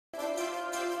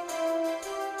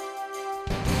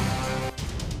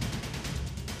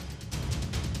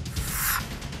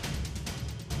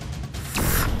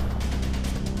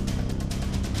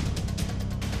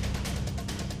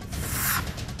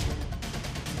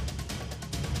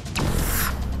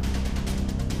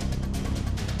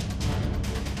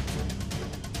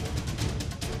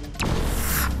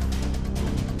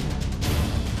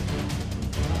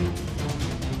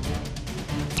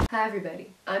Hi everybody,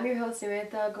 I'm your host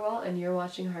Samantha Agarwal and you're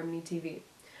watching Harmony TV.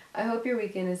 I hope your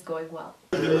weekend is going well.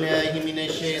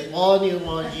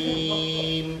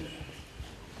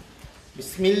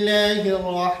 بسم الله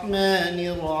الرحمن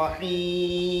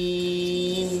الرحيم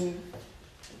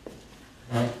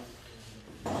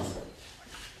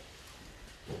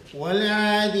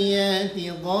والعاديات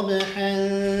ضبحا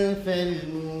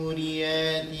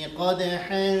فالموريات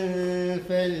قدحا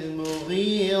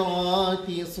فالمغيرات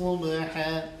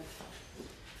صبحا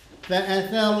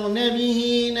فأثرن به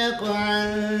نقعا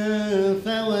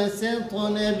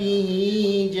فوسطن به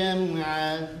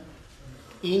جمعا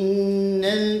إن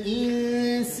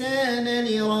الإنسان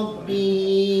لربه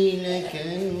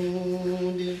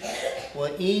لكنود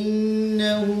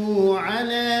وإنه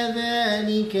على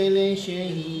ذلك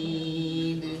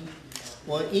لشهيد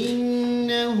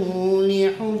وإنه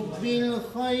لحب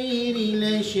الخير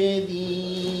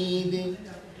لشديد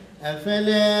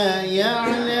أفلا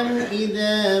يعلم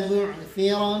إذا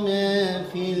بعثر ما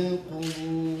في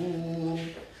القبور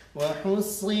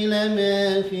وحصل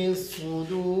ما في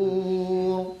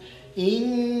الصدور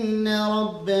إن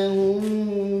ربهم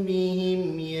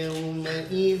بهم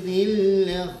يومئذ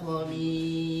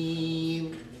لخبير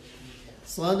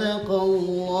صدق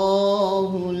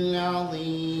الله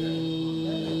العظيم.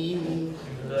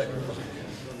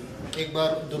 एक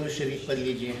बार दुरूद शरीफ पढ़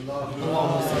लीजिए. अल्लाहुम्मा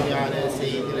सल्ली अला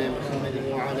सय्यिदिना मुहम्मद व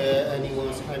अला आलिहि व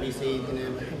अस्हाबि सय्यिदिना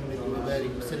मुहम्मद व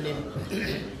बारिक वसल्लम.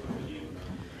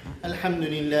 الحمد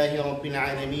لله رب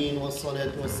العالمين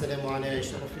والصلاة والسلام على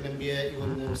أشرف الأنبياء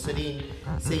والمرسلين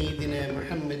سيدنا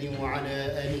محمد وعلى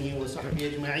آله وصحبه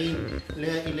أجمعين.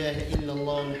 لا إله إلا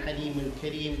الله الحليم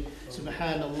الكريم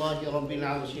سبحان الله رب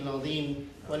العرش العظيم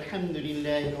والحمد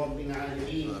لله رب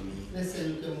العالمين.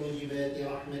 نسألك موجبات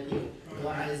رحمتك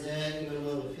وعزائم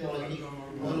مغفرتك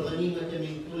والغنيمة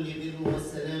من كل بر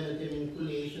والسلامة من كل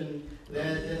إثم. لا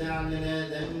تدع لنا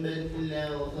ذنبا إلا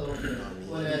غفرته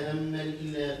ولا هما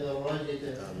إلا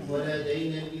فرجته ولا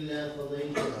دينا إلا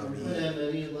قضيته ولا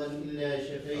مريضا إلا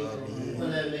شفيته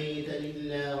ولا ميتا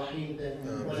إلا رحمته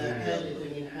ولا حاجة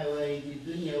من حوائج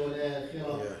الدنيا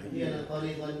والآخرة هي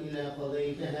قريضا إلا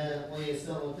قضيتها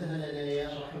ويسرتها لنا يا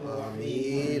أرحم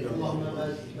الراحمين. اللهم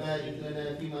بارك لنا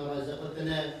فيما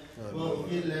رزقتنا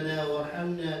واغفر لنا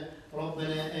وارحمنا.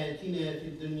 ربنا آتنا في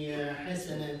الدنيا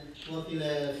حسنة وفي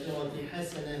الآخرة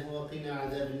حسنة وقنا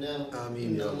عذاب النار.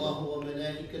 آمين. إن الله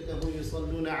وملائكته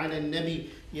يصلون على النبي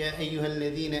يا أيها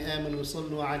الذين آمنوا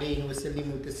صلوا عليه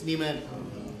وسلموا تسليما.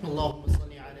 اللهم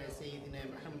صل على سيدنا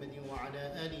محمد وعلى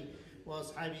آله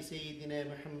وأصحاب سيدنا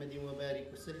محمد وبارك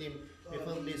وسلم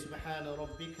بفضل سبحان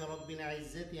ربك رب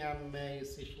العزة عما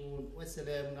يصفون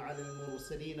وسلام على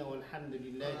المرسلين والحمد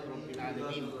لله رب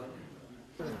العالمين.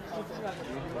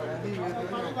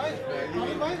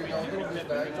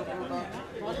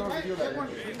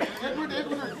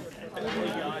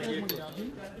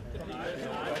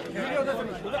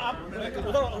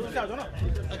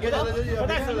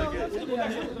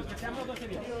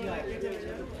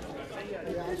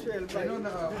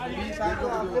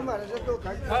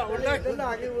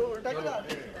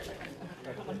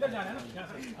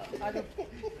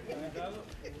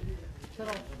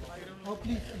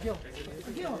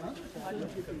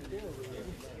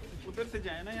 उधर से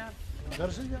जाए ना यार, घर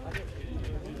से जाओ.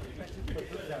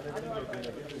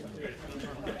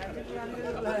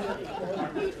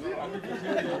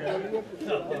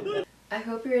 I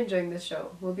hope you're enjoying this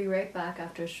show. We'll be right back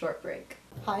after a short break.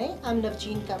 Hi, I'm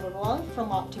Navjeen Kabarwal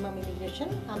from Optimum Immigration.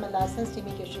 I'm a licensed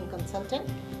immigration consultant.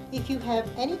 If you have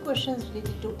any questions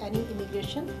related to any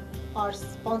immigration or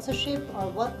sponsorship or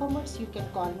work permits, you can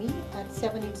call me at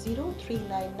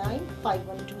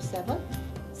 780-399-5127,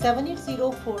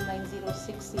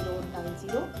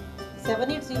 780-490-6090,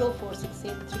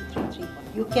 780-468-3331.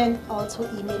 You can also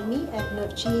email me at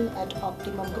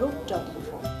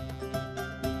navjeen@optimumgroup.info.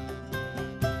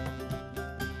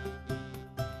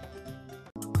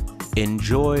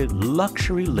 Enjoy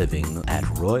luxury living at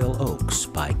Royal Oaks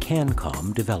by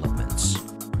Cancom Developments.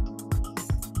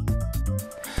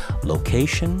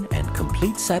 Location and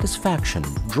complete satisfaction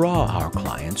draw our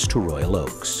clients to Royal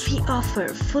Oaks. We offer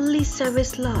fully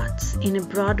serviced lots in a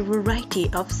broad variety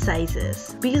of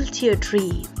sizes. Build your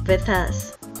dream with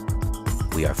us.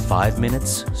 We are 5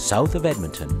 minutes south of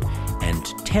Edmonton and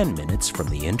 10 minutes from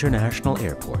the international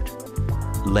airport.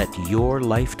 Let your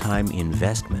lifetime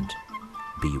investment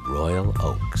be Royal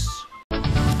Oaks.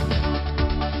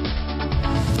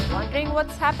 Wondering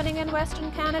what's happening in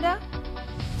Western Canada?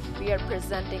 We are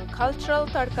presenting Cultural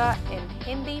Tadka in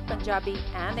Hindi, Punjabi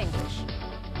and English.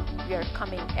 We are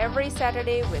coming every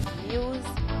Saturday with news,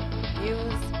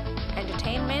 views,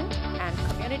 entertainment and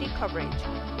community coverage.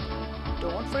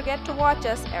 Don't forget to watch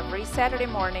us every Saturday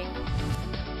morning.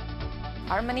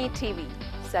 Harmony TV,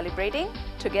 celebrating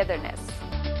togetherness.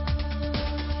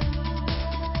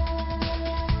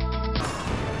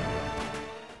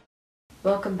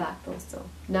 Welcome back, dosto.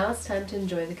 Now it's time to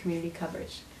enjoy the community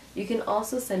coverage. You can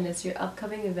also send us your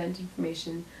upcoming event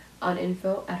information on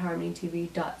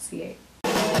info@harmonytv.ca.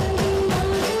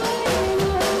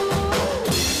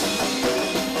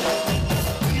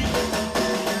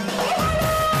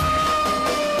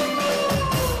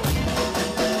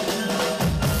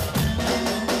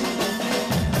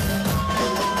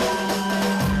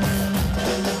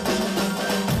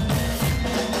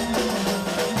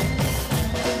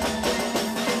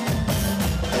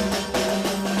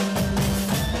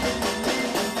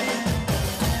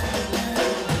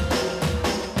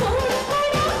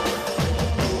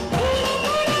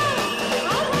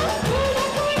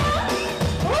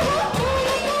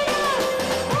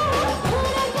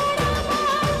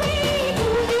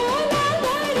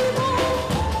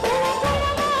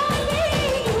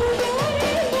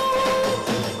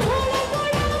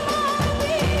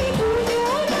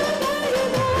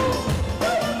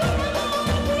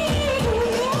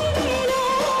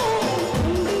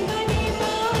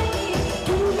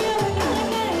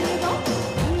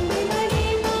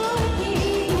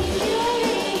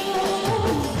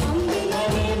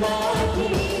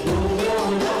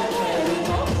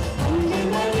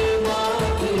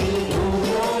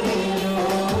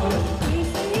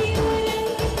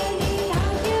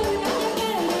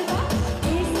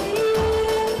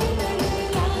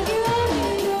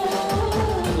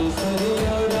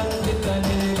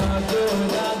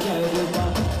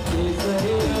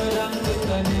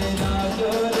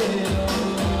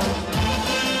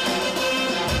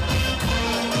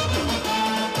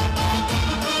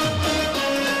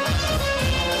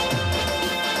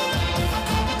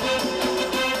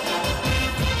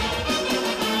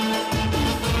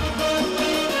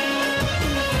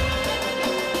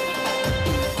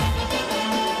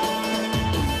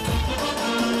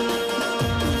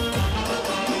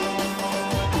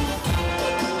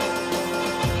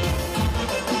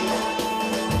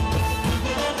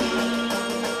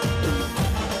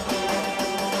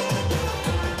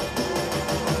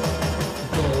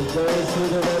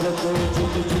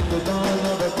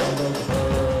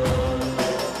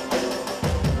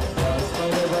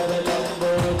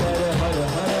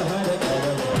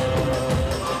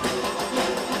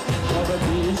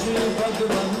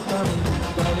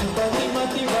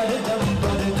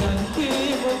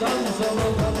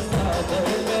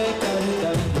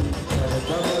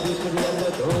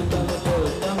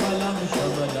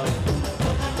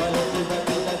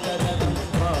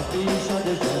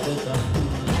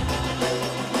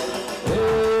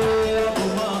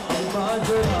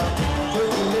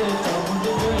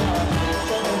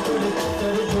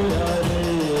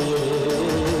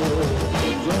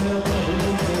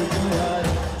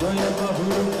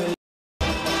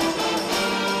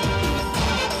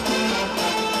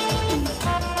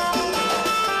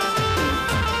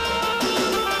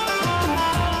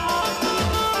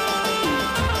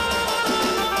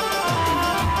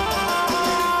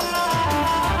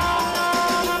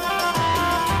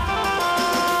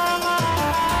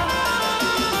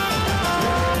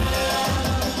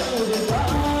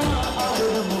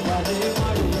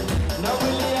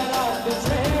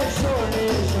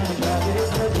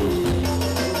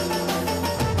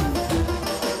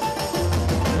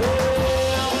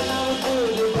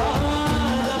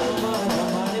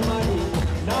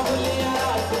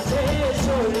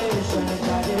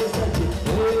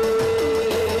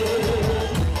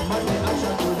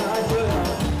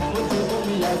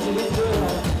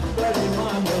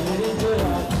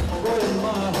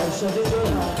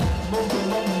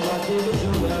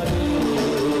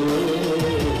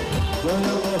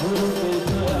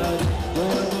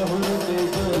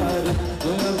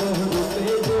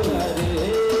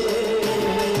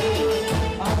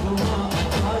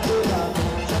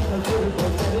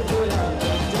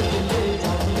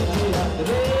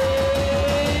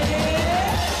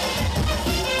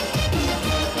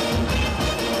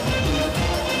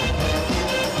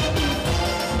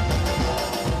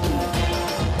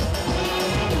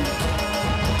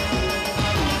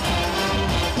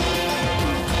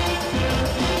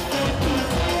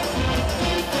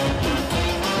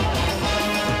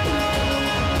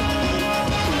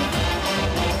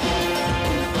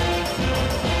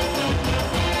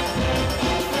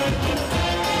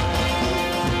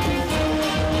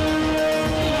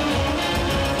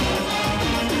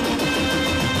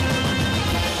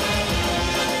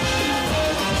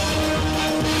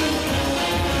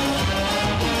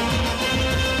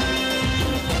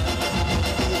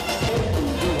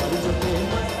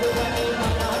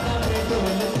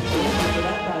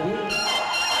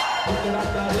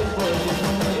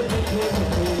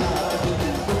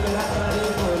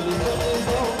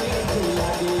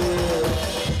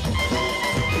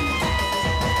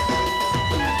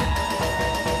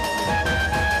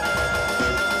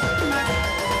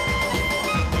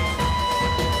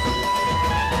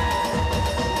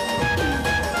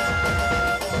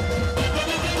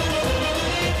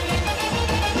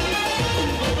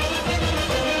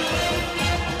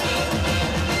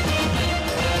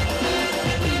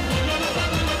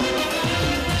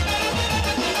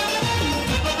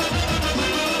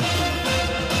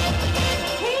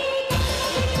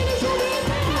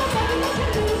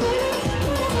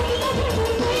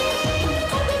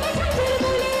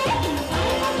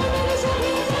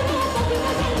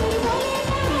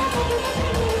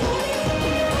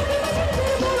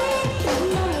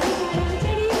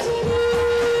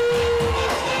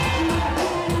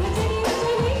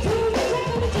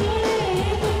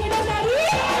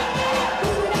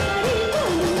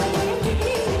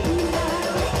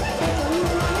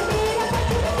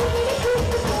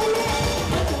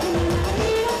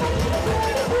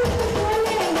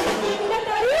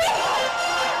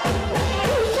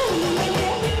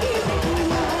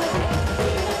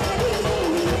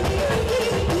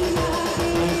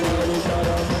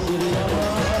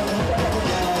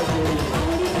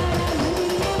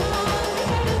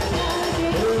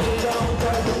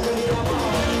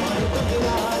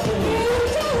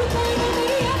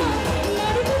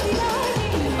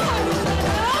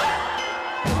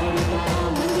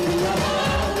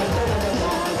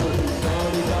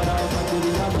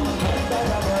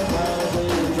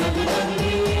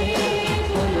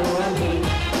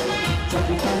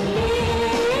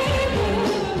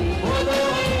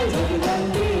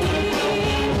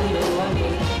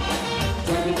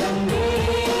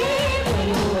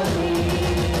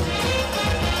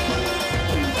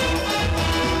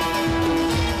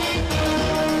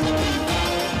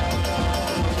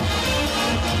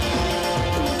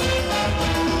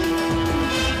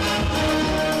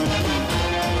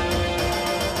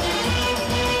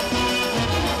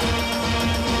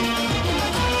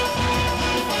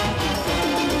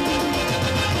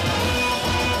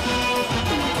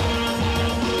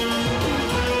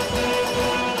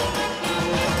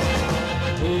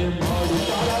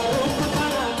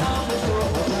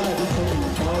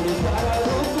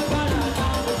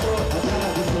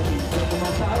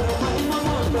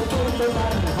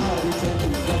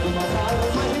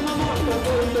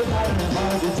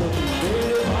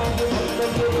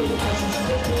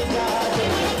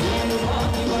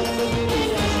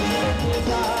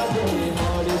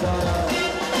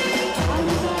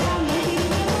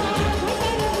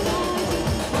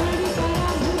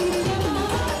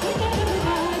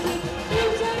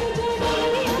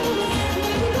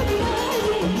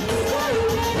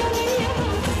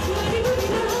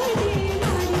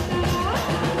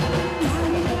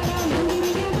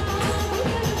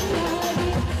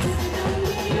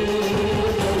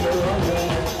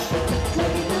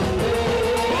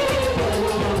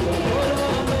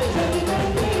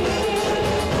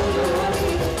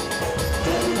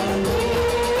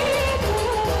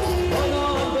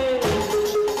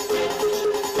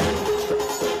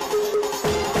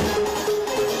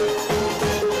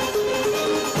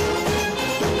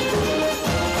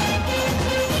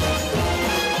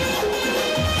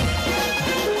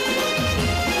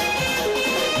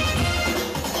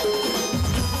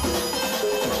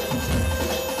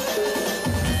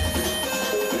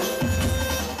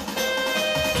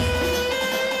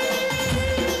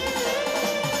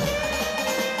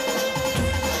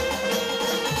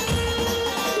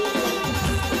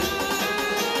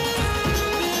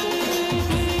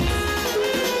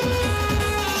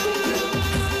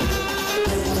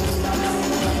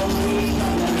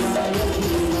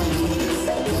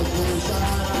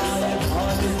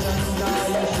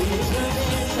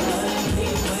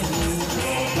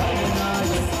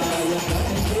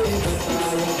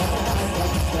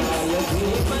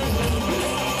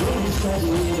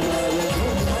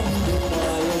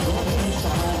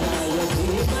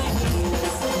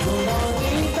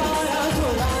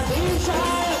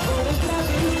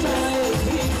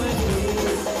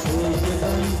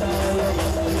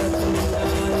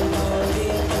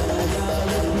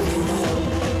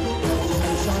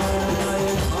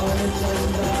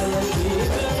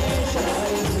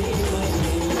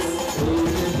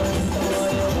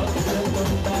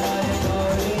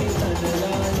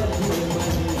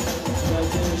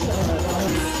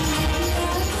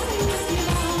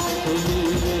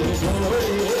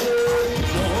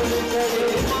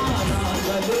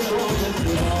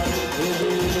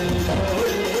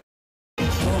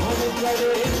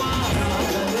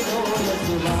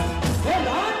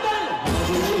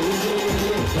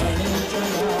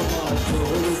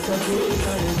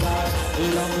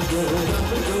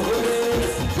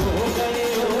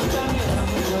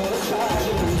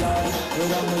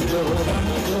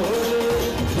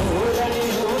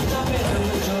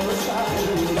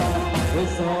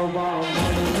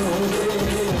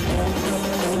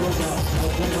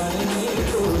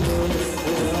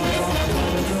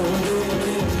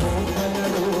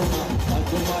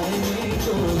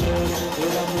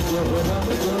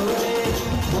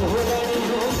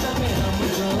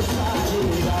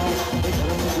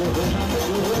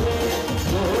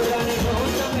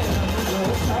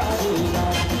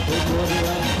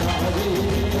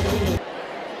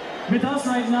 With us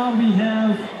right now we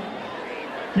have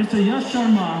Mr. Yash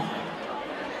Sharma,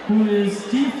 who is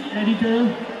Chief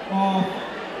Editor of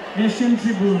Asian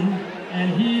Tribune,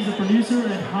 and he is a producer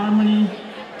at Harmony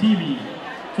TV.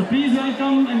 So please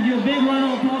welcome and give a big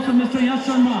round of applause for Mr. Yash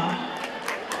Sharma.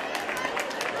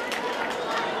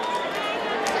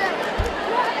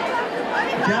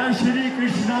 जय श्री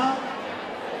कृष्णा।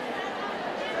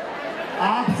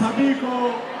 आप सभी को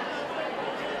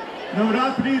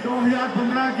नवरात्रि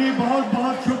 2015 की बहुत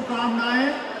बहुत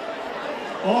शुभकामनाएं।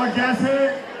 और जैसे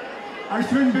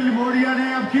अश्विन बिलमोरिया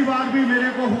ने अब की बार भी मेरे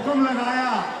को हुक्म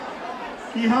लगाया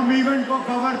कि हम इवेंट को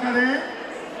कवर करें,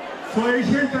 सो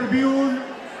एशियन ट्रिब्यून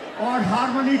और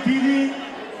हार्मनी टीवी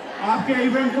आपके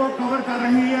इवेंट को कवर कर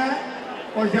रही है।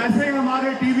 और जैसे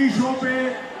हमारे टीवी शो पे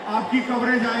आपकी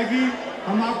कवरेज आएगी,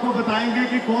 हम आपको बताएंगे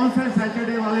कि कौन से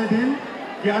सैटरडे वाले दिन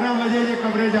 11 बजे ये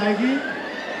कवरेज आएगी।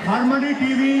 Harmony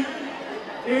TV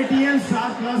ATN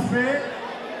star plus पे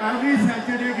एवरी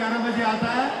सैटरडे 11 बजे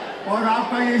आता है और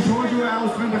आपका ये शो जो है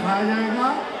उसमें दिखाया जाएगा।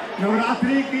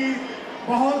 नवरात्रि की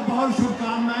बहुत बहुत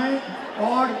शुभकामनाएं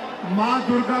और माँ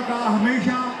दुर्गा का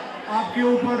हमेशा आपके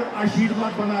ऊपर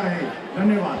आशीर्वाद बना रहे।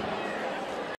 धन्यवाद।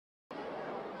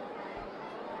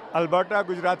 अल्बर्टा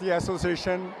गुजराती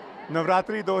एसोसिएशन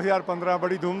नवरात्रि 2015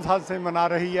 बड़ी धूमधाम से मना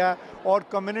रही है और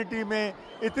कम्युनिटी में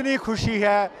इतनी खुशी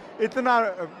है, इतना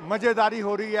मज़ेदारी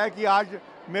हो रही है कि आज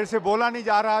मेरे से बोला नहीं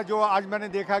जा रहा। जो आज मैंने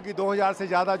देखा कि 2000 से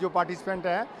ज़्यादा जो पार्टिसिपेंट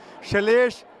हैं,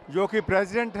 शैलेश जो कि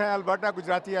प्रेसिडेंट हैं अल्बर्टा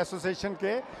गुजराती एसोसिएशन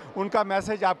के, उनका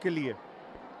मैसेज आपके लिए।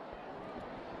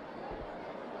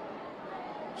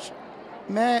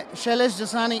 मैं शैलेश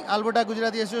जसानी, अल्बर्टा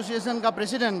गुजराती एसोसिएशन का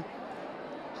प्रेसिडेंट,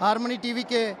 हारमनी टीवी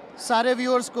के सारे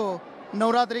व्यूअर्स को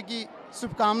नवरात्रि की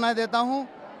शुभकामनाएं देता हूं।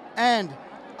 And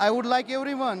I would like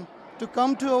everyone to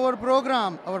come to our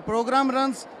program. Our program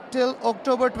runs till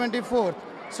October 24th.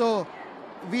 So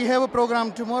we have a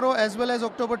program tomorrow as well as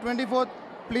October 24th.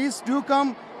 Please do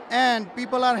come, and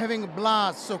people are having a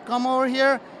blast. So come over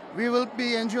here. We will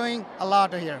be enjoying a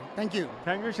lot here. Thank you.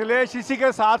 Thank you Shailesh. इसी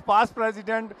के साथ past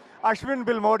president Ashwin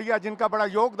Bilimoria, जिनका बड़ा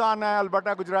योगदान है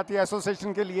Alberta Gujarati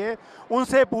association के लिए,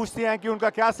 उनसे पूछते हैं कि उनका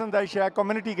क्या संदेश है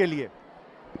कम्युनिटी के लिए।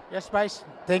 यस भाई,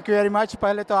 थैंक यू वेरी मच।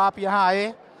 पहले तो आप यहाँ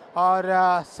आए और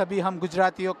सभी हम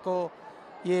गुजरातियों को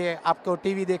ये आपको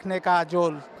टीवी देखने का जो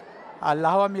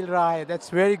लाहवा मिल रहा है,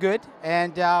 that's very good.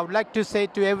 And I would like to से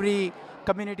to every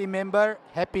community member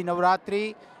happy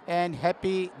Navratri and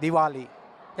happy Diwali.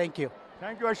 Thank you.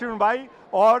 Thank you Ashwin भाई।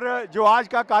 और जो आज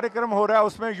का कार्यक्रम हो रहा है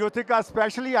उसमें युतिका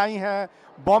स्पेशली आई हैं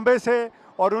बॉम्बे से,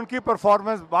 और उनकी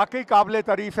परफॉर्मेंस वाकई काबिल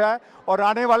तारीफ़ है, और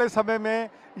आने वाले समय में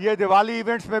ये दिवाली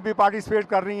इवेंट्स में भी पार्टिसिपेट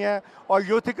कर रही हैं। और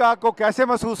युतिका को कैसे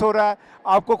महसूस हो रहा है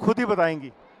आपको खुद ही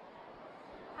बताएंगी।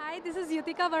 Hi, this is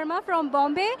Yutika Verma from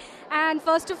Bombay, and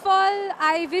first of all,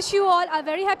 I wish you all a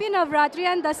very happy Navratri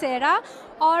and Dasera.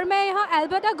 और मैं यहाँ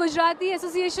अल्बर्टा गुजराती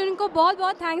एसोसिएशन को बहुत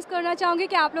बहुत थैंक्स करना चाहूँगी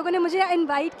कि आप लोगों ने मुझे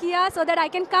इनवाइट किया so that I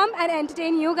can come and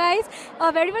entertain you guys.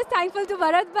 Very much thankful to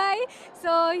Bharat bhai,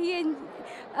 so he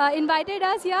invited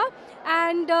us here.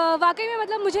 And वाकई में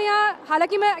मतलब मुझे यहाँ,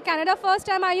 हालांकि मैं कनाडा फर्स्ट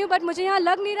टाइम आई हूँ, बट मुझे यहाँ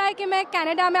लग नहीं रहा है कि मैं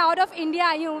कनाडा में आउट ऑफ इंडिया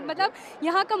आई हूँ। मतलब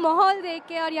यहाँ का माहौल देख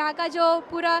के और यहाँ का जो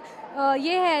पूरा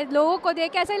ये है लोगों को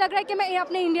देख के ऐसा ही लग रहा है कि मैं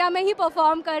अपने इंडिया में ही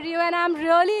परफॉर्म कर रही हूँ। And I am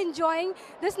really enjoying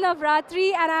this Navratri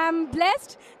and I am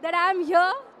blessed that I am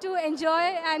here to enjoy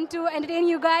and to entertain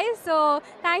you guys. So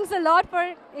thanks a lot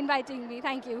for inviting me.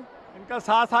 Thank you. इनका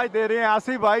साथ आज दे रहे हैं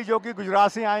आसिफ भाई, जो कि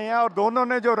गुजरात से आए हैं, और दोनों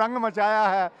ने जो रंग मचाया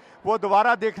है वो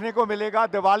दोबारा देखने को मिलेगा।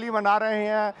 दिवाली मना रहे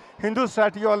हैं हिंदू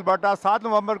सोसाइटी ऑफ अल्बर्टा 7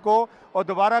 नवंबर को, और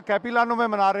दोबारा कैपिलानो में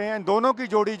मना रहे हैं। इन दोनों की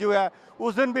जोड़ी जो है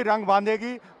उस दिन भी रंग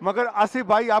बांधेगी। मगर आसिफ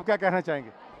भाई, आप क्या कहना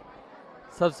चाहेंगे?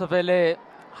 सबसे पहले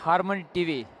हारमनी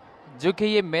टीवी, जो कि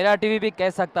ये मेरा टीवी भी कह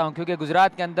सकता हूँ, क्योंकि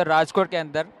गुजरात के अंदर, राजकोट के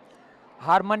अंदर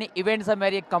हारमनी इवेंट्स से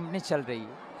मेरी एक कंपनी चल रही है।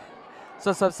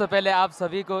 सो सबसे पहले आप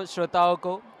सभी को, श्रोताओं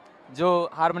को जो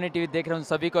हारमनी टीवी देख रहे हैं, उन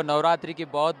सभी को नवरात्रि की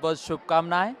बहुत बहुत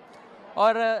शुभकामनाएं।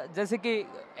 और जैसे कि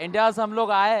इंडिया से हम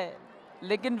लोग आए,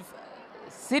 लेकिन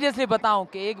सीरियसली बताऊं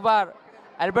कि एक बार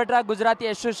अल्बर्टा गुजराती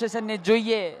एसोसिएशन ने जो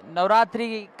ये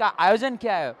नवरात्रि का आयोजन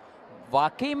किया है,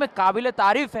 वाकई में काबिल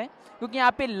तारीफ़ है, क्योंकि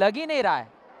यहाँ पे लग ही नहीं रहा है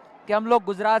कि हम लोग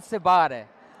गुजरात से बाहर हैं।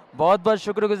 बहुत बहुत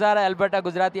शुक्रगुजार है अल्बर्टा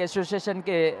गुजराती एसोसिएशन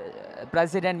के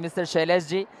प्रेसिडेंट मिस्टर शैलेश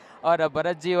जी और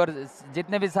भरत जी और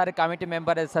जितने भी सारे कमेटी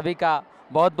मेंबर हैं, सभी का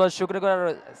बहुत बहुत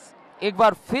शुक्रगुजार। एक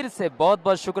बार फिर से बहुत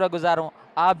बहुत शुक्रगुजार हूँ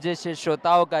आप जैसे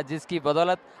श्रोताओं का, जिसकी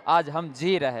बदौलत आज हम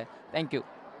जी रहे हैं। थैंक यू,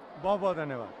 बहुत बहुत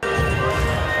धन्यवाद।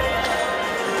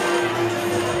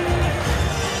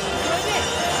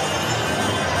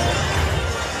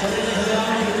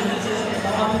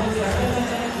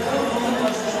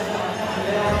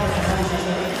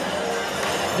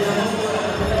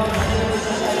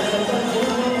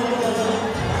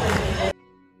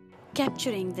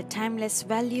 Capturing the timeless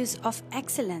values of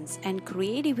excellence and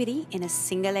creativity in a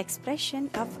single expression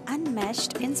of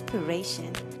unmatched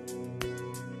inspiration.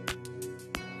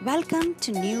 Welcome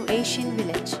to New Asian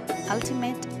Village,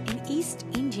 ultimate in East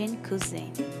Indian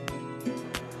cuisine.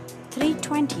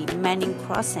 320 Manning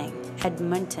Crossing,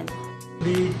 Edmonton.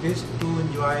 Please wish to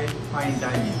enjoy fine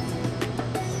dining.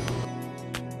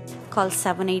 Call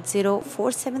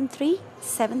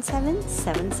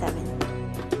 780-473-7777.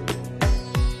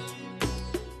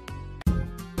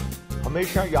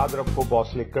 हमेशा याद रखो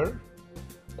boss liquor,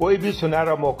 कोई भी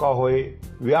सुनहरा मौका होए,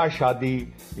 विआह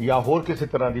शादी या होर किसी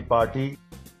तरह की पार्टी,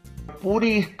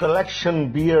 पूरी कलैक्शन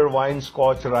बीयर वाइन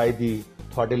स्कॉच राय दी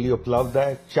ਤੁਹਾਡੇ ਲਈ ਉਪਲਬਧ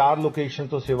ਹੈ। 4 ਲੋਕੇਸ਼ਨ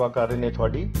ਤੋਂ ਸੇਵਾ ਕਰ ਰਹੇ ਨੇ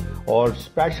ਤੁਹਾਡੀ, ਔਰ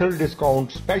ਸਪੈਸ਼ਲ ਡਿਸਕਾਊਂਟ,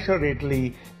 ਸਪੈਸ਼ਲ ਰੇਟ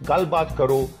ਲਈ ਗੱਲਬਾਤ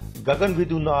ਕਰੋ ਗਗਨ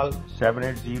ਵਿਦੂ ਨਾਲ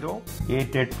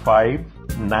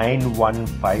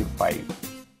 7808859155।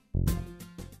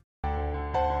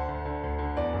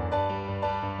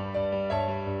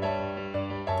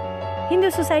 हिंदू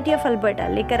सोसाइटी ऑफ अल्बर्टा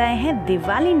लेकर आए हैं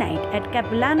Diwali night eight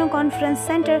कैपिलानो conference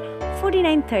centre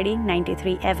 4930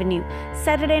 93 Avenue,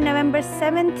 Saturday नवंबर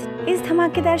 7th। इस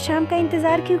धमाकेदार शाम का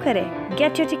इंतजार क्यों करें?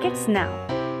 Get your tickets now.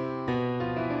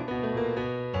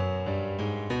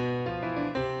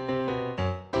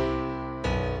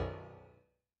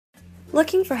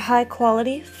 Looking for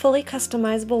high-quality, fully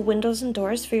customizable windows and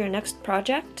doors for your next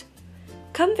project?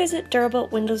 Come visit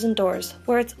Durabuilt Windows and Doors,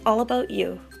 where it's all about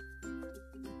you.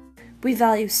 We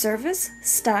value service,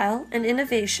 style, and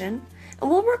innovation,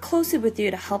 and we'll work closely with you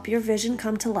to help your vision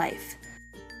come to life.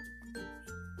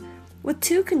 With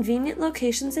 2 convenient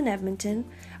locations in Edmonton,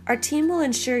 our team will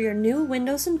ensure your new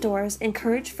windows and doors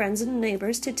encourage friends and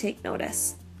neighbors to take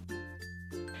notice.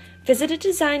 Visit a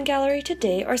design gallery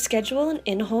today or schedule an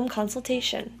in-home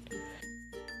consultation.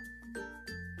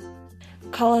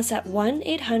 Call us at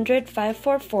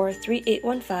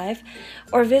 1-800-544-3815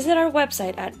 or visit our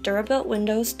website at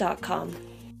durabuiltwindows.com.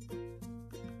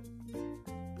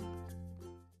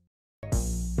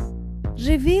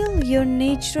 Reveal your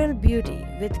natural beauty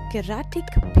with Keratic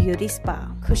Beauty Spa.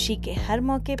 खुशी के हर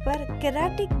मौके पर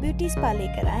Keratic Beauty Spa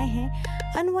लेकर आए हैं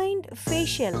unwind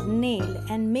facial, nail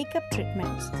and makeup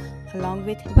treatments along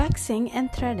with waxing and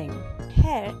threading,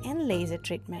 hair and laser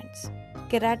treatments.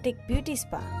 Keratic Beauty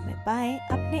Spa में पाएं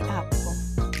अपने आप को।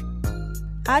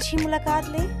 आज ही मुलाकात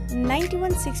लें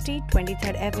 9160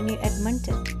 23rd Avenue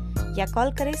Edmonton या कॉल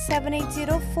करें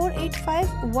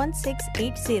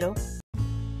 780-485-1680.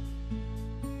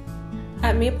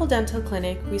 At Maple Dental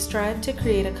Clinic, we strive to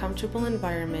create a comfortable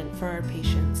environment for our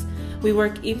patients. We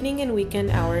work evening and weekend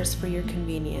hours for your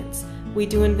convenience. We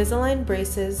do Invisalign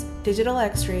braces, digital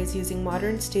x-rays using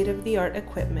modern state-of-the-art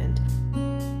equipment.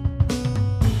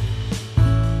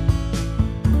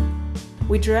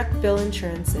 We direct bill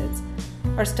insurances.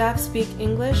 Our staff speak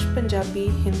English, Punjabi,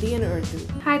 Hindi and Urdu.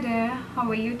 Hi there, how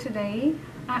are you today?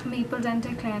 At Maple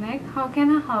Dental Clinic, how can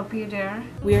I help you there?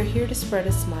 We are here to spread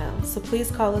a smile, so please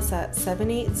call us at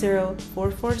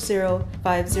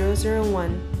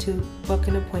 780-440-5001 to book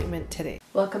an appointment today.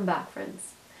 Welcome back, friends.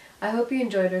 I hope you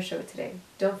enjoyed our show today.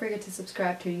 Don't forget to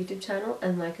subscribe to our YouTube channel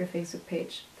and like our Facebook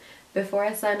page. Before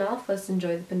I sign off, let's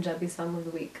enjoy the Punjabi song of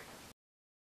the week.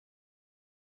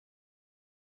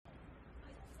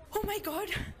 Oh my God!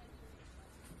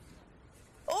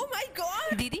 Oh my God!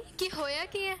 दीदी की होया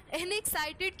की है? इतने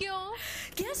excited क्यों?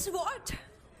 Guess what?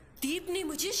 दीप ने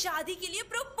मुझे शादी के लिए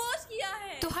प्रपोज किया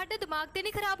है। ਤੁਹਾਡਾ ਦਿਮਾਗ ਤੇ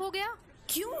ਨਹੀਂ ਖਰਾਬ ਹੋ ਗਿਆ?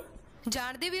 क्यों?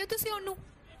 ਜਾਣਦੇ ਵੀ ਹੋ ਤੁਸੀਂ ਉਹਨੂੰ?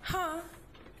 हाँ।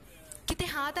 ਕਿਤੇ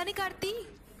ਹਾਂ ਤਾਂ ਨਹੀਂ ਕਰਤੀ?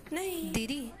 नहीं।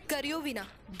 ਦੀਦੀ ਕਰਿਓ ਵੀ ਨਾ।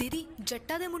 ਦੀਦੀ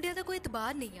ਜੱਟਾਂ ਦੇ ਮੁੰਡਿਆਂ ਦਾ ਕੋਈ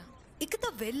ਇਤਬਾਰ ਨਹੀਂ ਆ। ਇੱਕ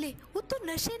ਤਾਂ ਵਿਹਲੇ, ਉਹ ਤੋਂ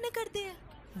ਨਸ਼ੇ ਨੇ ਕਰਦੇ ਆ।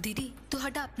 ਦੀਦੀ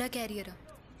ਤੁਹਾਡਾ ਆਪਣਾ ਕੈਰੀਅਰ ਆ।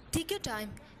 ਠੀਕ ਹੈ ਟਾਈਮ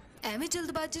ਐਵੇਂ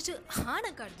ਜਲਦਬਾਜ਼ੀ 'ਚ ਹਾਂ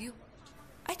ਨਾ ਕਰ ਦਿਓ।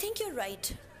 I think you're right.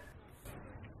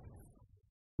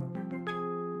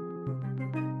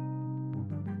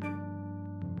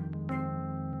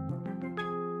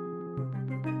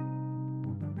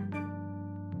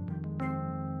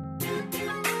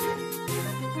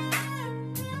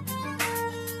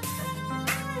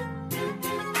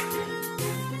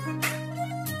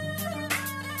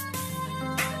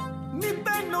 ਨੀ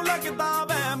ਤੈਨੂੰ ਲੱਗਦਾ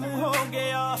ਵਹਿਮ ਹੋ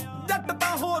ਗਿਆ ਜੱਟ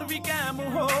ਤਾਂ ਹੋਰ ਵੀ ਕੈਮ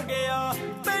ਹੋ ਗਿਆ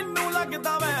ਤੈਨੂੰ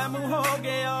ਲੱਗਦਾ ਵਹਿਮ ਹੋ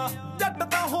ਗਿਆ ਜੱਟ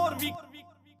ਤਾਂ ਹੋਰ ਵੀ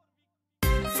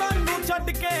ਸਾਨੂੰ ਛੱਡ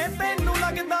ਕੇ ਤੈਨੂੰ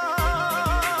ਲੱਗਦਾ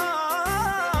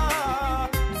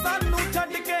ਸਾਨੂੰ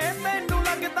ਛੱਡ ਕੇ ਤੈਨੂੰ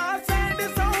ਲੱਗਦਾ ਸੈਡ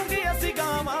ਸੌਂਗੀ ਅਸੀਂ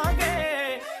ਗਾਵਾਂਗੇ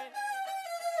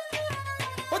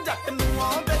ਉਹ ਜੱਟ ਨੂੰ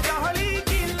ਆਉਂਦੇ 40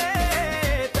 ਕਿੱਲੇ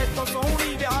ਤੇ ਤੋਂ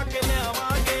ਸੋਹਣੀ ਵਿਆਹ ਕੇ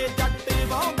ਲਿਆਵਾਂਗੇ ਜੱਟ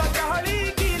ਵਾਉਂਦਾ 40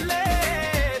 ਕਿੱਲੇ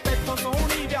ਤੇ ਤੋਂ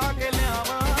ਸੋਹਣੀ ਵਿਆਹ ਕੇ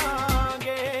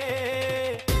ਲਿਆਵਾਂਗੇ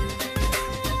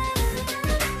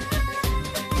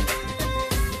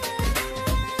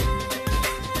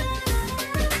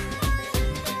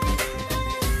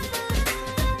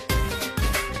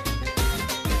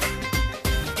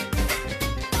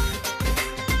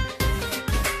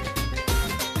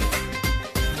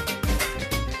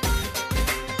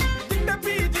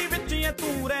ਡੱਬੀ ਵਿੱਚ ਐ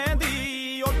ਤੂੰ ਰਹਿੰਦੀ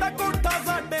ਉਹਦਾ ਕੋਠਾ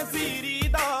ਸਾਡੇ ਸੀਰੀ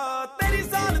ਦਾ ਤੇਰੀ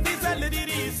ਸਾਲ ਦੀ ਸੈਲਰੀ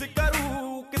ਰੀਸ ਕਰੂ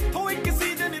ਕਿੱਥੋਂ ਇੱਕ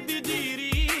ਸੀਜ਼ਨ ਦੀ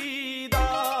ਜੀਰੀ ਦਾ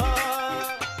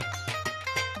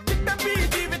ਡੱਬੀ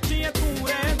ਵਿੱਚ ਐ ਤੂੰ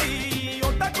ਰਹਿੰਦੀ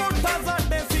ਉਹਦਾ ਕੋਠਾ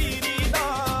ਸਾਡੇ ਸੀਰੀ ਦਾ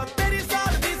ਤੇਰੀ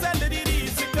ਸਾਲ ਦੀ ਸੈਲਰੀ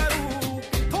ਰੀਸ ਕਰੂ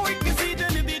ਕਿੱਥੋਂ ਇੱਕ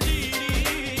ਸੀਜ਼ਨ ਦੀ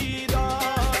ਜੀਰੀ ਦਾ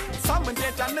ਸਮਝੇ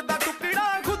ਚੰਨ ਦਾ ਟੁਕੜਾ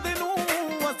ਖੁਦ ਨੂੰ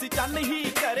ਅਸੀਂ ਚੰਨ ਹੀ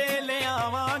ਕਰੇ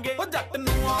ਲਿਆਵਾਂਗੇ ਉਹ ਜੱਟ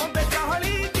ਨੂੰ ਆਉਂਦੇ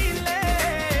 40 ਕਿੱਲੇ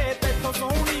ਤੇਥੋਂ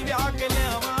ਸੋਹਣੀ ਵਿਆਹ ਕੇ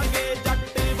ਲਿਆਵਾਂਗੇ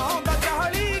ਜੱਟ ਵਾਉਂਦਾ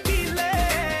 40 ਕਿੱਲੇ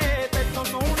ਤੇਥੋਂ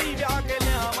ਸੋਹਣੀ ਵਿਆਹ ਕੇ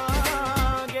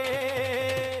ਲਿਆਵਾਂਗੇ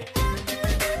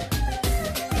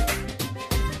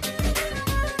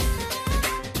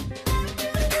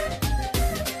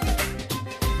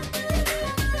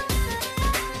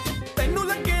ਤੈਨੂੰ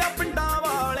ਲੱਗਿਆ ਪਿੰਡਾਂ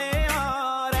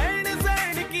ਵਾਲਿਆਂ ਰਹਿਣ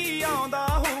ਸਹਿਣ ਕੀ ਆਉਂਦਾ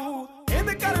ਹੂ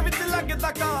ਇਹਦੇ ਘਰ ਵਿੱਚ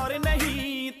ਲੱਗਦਾ ਕਾਰ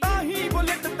ਨਹੀਂ ਤਾਂ ਹੀ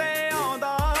ਬੁਲਟ ਤੇ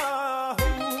ਆਉਂਦਾ ਹੂ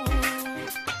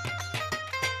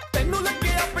ਤੈਨੂੰ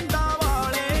ਲੱਗਿਆ ਪਿੰਡਾਂ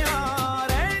ਵਾਲਿਆਂ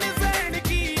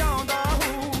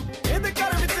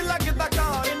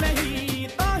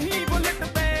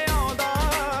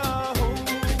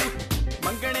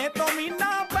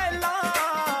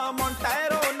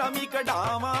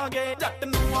ਵਡਾਵਾਂਗੇ ਜੱਟ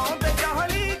ਨੂੰ ਆਉਂਦੇ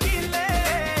 40 ਕਿੱਲੇ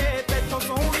ਤੇਥੋਂ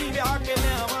ਸੋਹਣੀ ਵਿਆਹ ਕੇ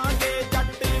ਲਿਆਵਾਂਗੇ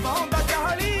ਜੱਟ ਵਾਉਂਦਾ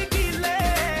 40 ਕਿੱਲੇ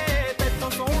ਤੇਥੋਂ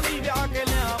ਸੋਹਣੀ ਵਿਆਹ ਕੇ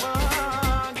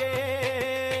ਲਿਆਵਾਂਗੇ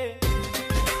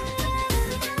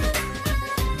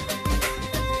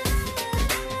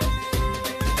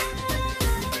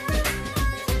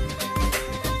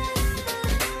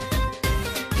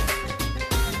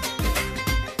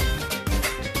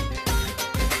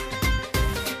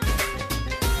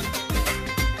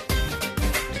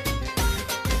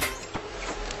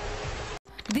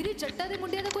ਦੀਦੀ ਜੱਟਾਂ ਦੇ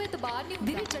ਮੁੰਡਿਆਂ ਦਾ ਕੋਈ ਇਤਬਾਰ ਨਹੀਂ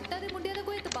ਹੁੰਦਾ ਦੀਦੀ ਜੱਟਾਂ ਦੇ ਮੁੰਡਿਆਂ ਦਾ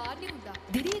ਕੋਈ ਇਤਬਾਰ ਨਹੀਂ ਹੁੰਦਾ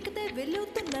ਦੀਦੀ ਇੱਕ ਤਾਂ ਵੇਲੇ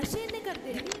ਉੱਤੇ ਨਸ਼ੇ ਇੰਨੇ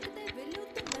ਕਰਦੇ ਆ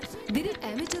ਦੀਦੀ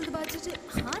ਐਵੇਂ ਜਲਦਬਾਜ਼ੀ 'ਚ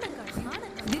ਹਾਂ ਨਾ